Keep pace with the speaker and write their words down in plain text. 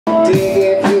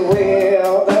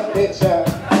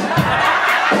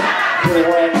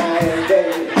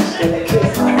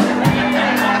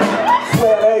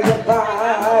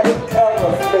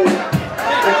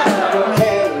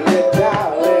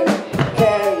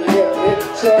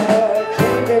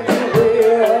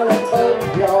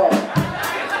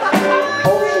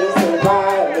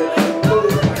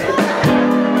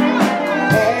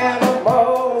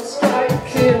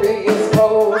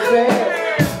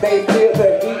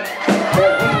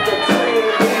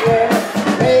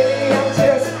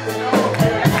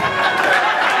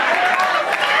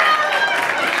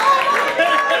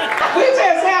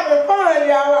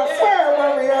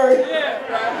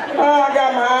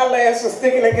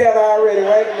together already.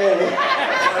 Wait a minute.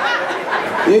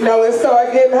 You know, it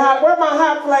started getting hot. Where my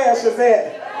hot flashes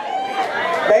at?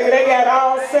 Baby, they got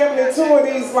all 72 of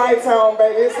these lights on,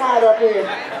 baby. It's hot up here.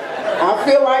 I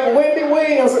feel like Wendy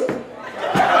Williams.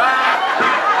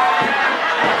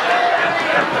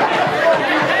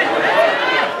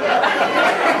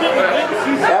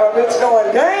 That bitch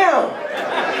going down.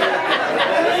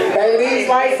 Baby, these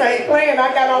lights ain't playing.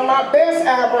 I got on my best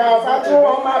eyebrows. I drew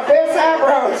on my best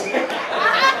eyebrows.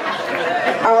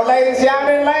 Oh, ladies, y'all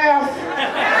didn't laugh.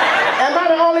 Am I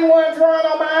the only one drawing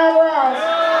on my eyebrows?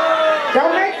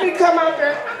 Don't make me come out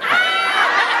there.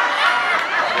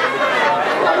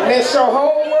 I mess your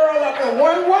whole world up in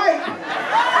one white.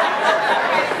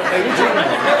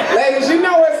 Ladies, you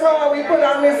know it's hard. We put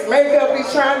on this makeup. We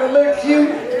trying to look cute.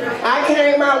 I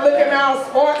came out looking all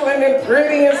sparkling and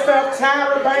pretty and stuff.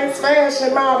 Tyra Banks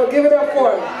fashion model. Give it up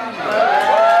for me.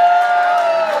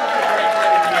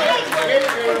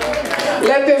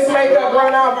 Let this makeup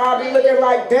run off. I'll be looking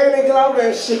like Danny Glover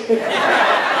and shit.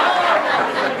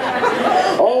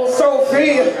 Oh,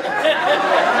 Sophia.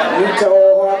 You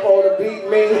told her to beat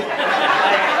me.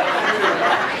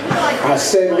 I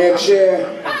sat in that chair.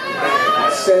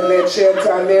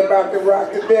 Till I near about to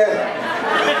rock to death.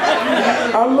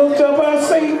 I looked up, I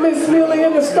see Miss Millie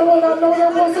in the store, and I know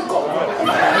that wasn't going.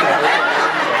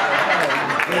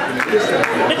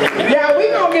 Yeah,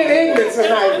 we gonna get ignorant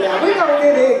tonight, y'all. We gonna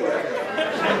get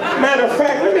ignorant. Matter of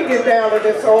fact, let me get down to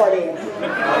this audience.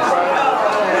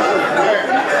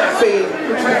 See,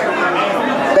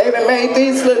 they done made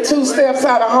these little 2 steps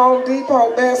out of Home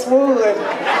Depot, Best Wood.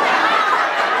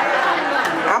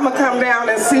 I'm gonna come down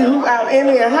and see who out in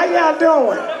here. How y'all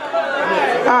doing?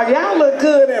 Oh, y'all look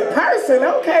good in person.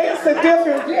 Okay, it's a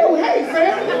different view. Hey,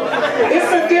 fam.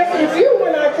 It's a different view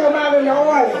when I come out in the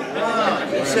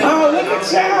audience. Oh, look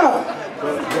at y'all.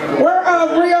 Where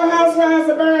Real Housewives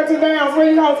of Barrington Downs? Where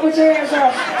you guys? Put your hands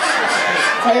up.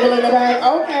 Table in the back.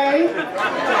 Okay.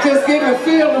 Just getting a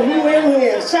feel of who in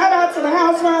here. Shout out to the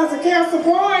Housewives of Castle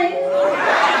Point.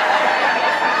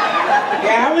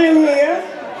 Y'all in here.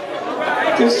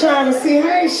 Just trying to see,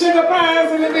 hey, Sugar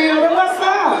Pies in the building, what's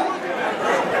up?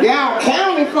 Y'all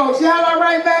county folks, y'all all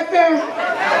right back there?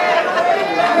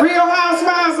 Real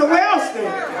Housewives of Wellston.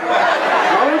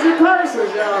 Hold your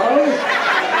purses, y'all.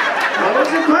 Hold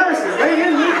your purses, they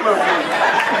in this motherfucker.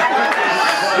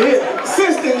 Yeah,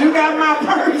 sister, you got my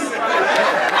purse.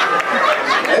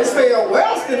 They say a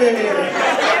Wellston in here.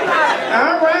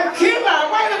 All right, kill out,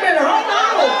 wait a minute, hold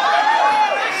on.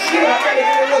 Shit, I gotta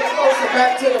get a little closer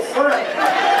back to the front.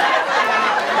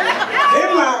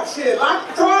 Him loud shit, lock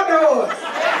the car doors.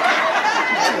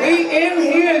 We in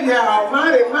here, y'all.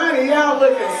 Mighty, y'all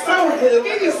looking so good.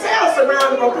 Give yourselves a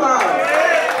round of applause.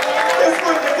 Just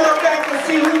want to come back and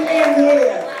see who in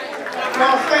here.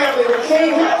 My family, the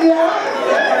king, y'all.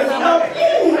 Up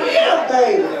in here,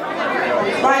 baby.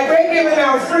 Like they giving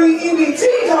out free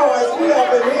EBT cards, we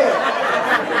up in here.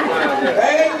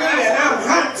 Baby, and I'm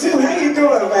hot too. How you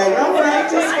doing, baby? All right,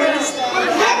 just finished.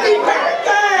 Happy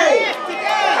birthday!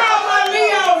 How my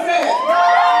Leo's at? All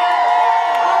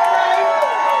right.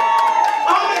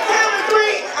 On the count of 3,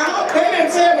 I hope they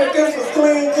didn't tell me if this was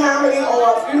clean comedy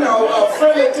or, you know, a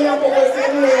friendly temple was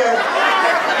in here.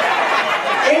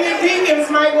 Any deacons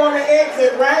might want to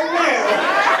exit right now.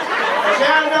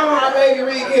 Y'all know how Baby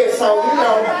Reed gets, so, you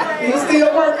know, he's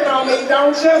still working on me.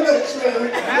 Don't judge me.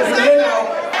 You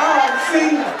know.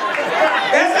 See,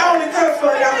 that's the only cuss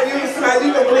word I'm going to use tonight.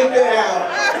 You can bleep that out.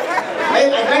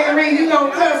 Baby Reed, you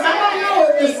gonna cuss. I don't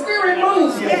know if the spirit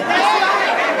moves me.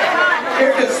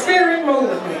 If the spirit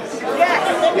moves me.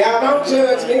 Y'all don't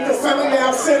judge me, because some of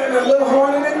y'all sinning a little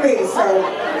harder than me, so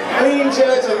we ain't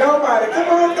judging nobody. Come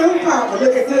on through, Papa.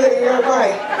 Looking good in your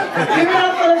white. Give it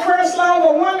up for the first loaf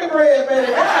of Wonder Bread,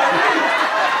 baby.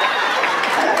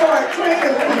 That boy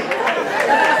clean.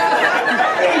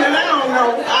 And I don't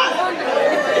know why.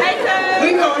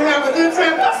 We gonna have a good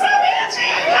time. What's up, Angie?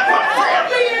 I'm a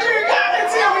family in here. Y'all didn't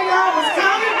tell me y'all was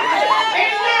coming.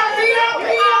 And now we up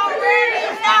here.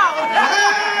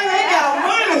 They got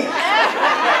money.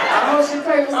 I know she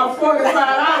paid about $45.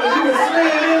 You can slid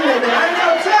in there. I ain't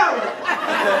no telling.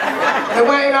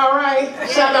 Dwayne, all right?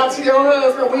 Shout out to your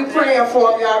husband. We praying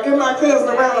for him, y'all. Give my cousin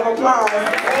a round of applause.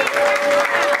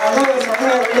 My husband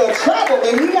had a little trouble,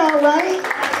 but he all right.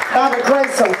 By the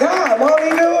grace of God, won't he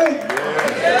do it?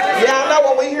 Y'all know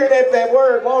when we hear that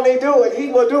word, won't he do it?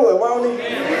 He will do it, won't he?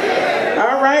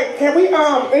 All right, can we,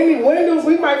 any windows?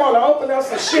 We might want to open up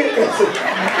some shit.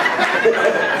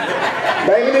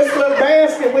 Baby, this little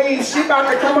basket weed, she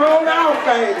about to come on out,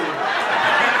 baby.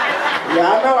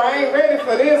 Y'all know I ain't ready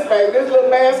for this, baby. This little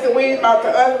basket weave about to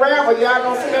unravel. Y'all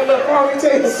gonna see that little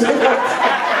ponytail?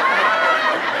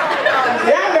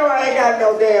 Y'all know I ain't got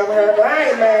no damn hair, but I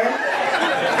ain't mad.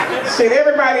 Shit,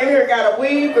 everybody in here got a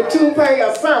weave, a toupee,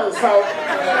 or something, so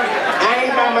I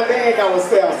ain't by my daggone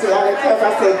self. See, I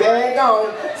said,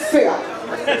 daggone self.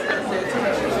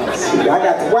 I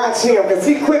got to watch him because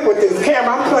he quick with this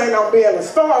camera. I'm planning on being a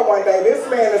star one day. This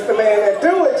man is the man that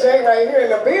do it, Jay, right here in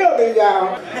the building,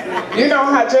 y'all. You know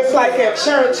how just like at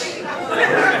church,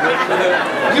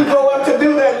 you go up to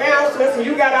do the announcements and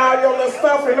you got all your little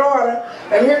stuff in order,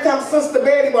 and here comes Sister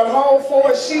Betty with a whole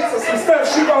 4 sheets of some stuff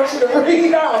she wants you to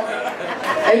read off.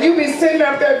 And you be sitting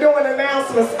up there doing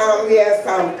announcements, and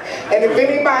if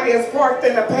anybody is parked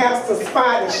in the pastor's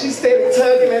spot and she's steady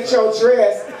tugging at your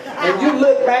dress, and you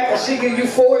look back and she give you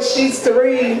 4 sheets to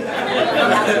read,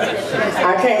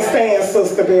 I can't stand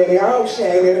Sister Betty. I hope she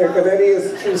ain't in here because that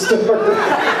is a true story.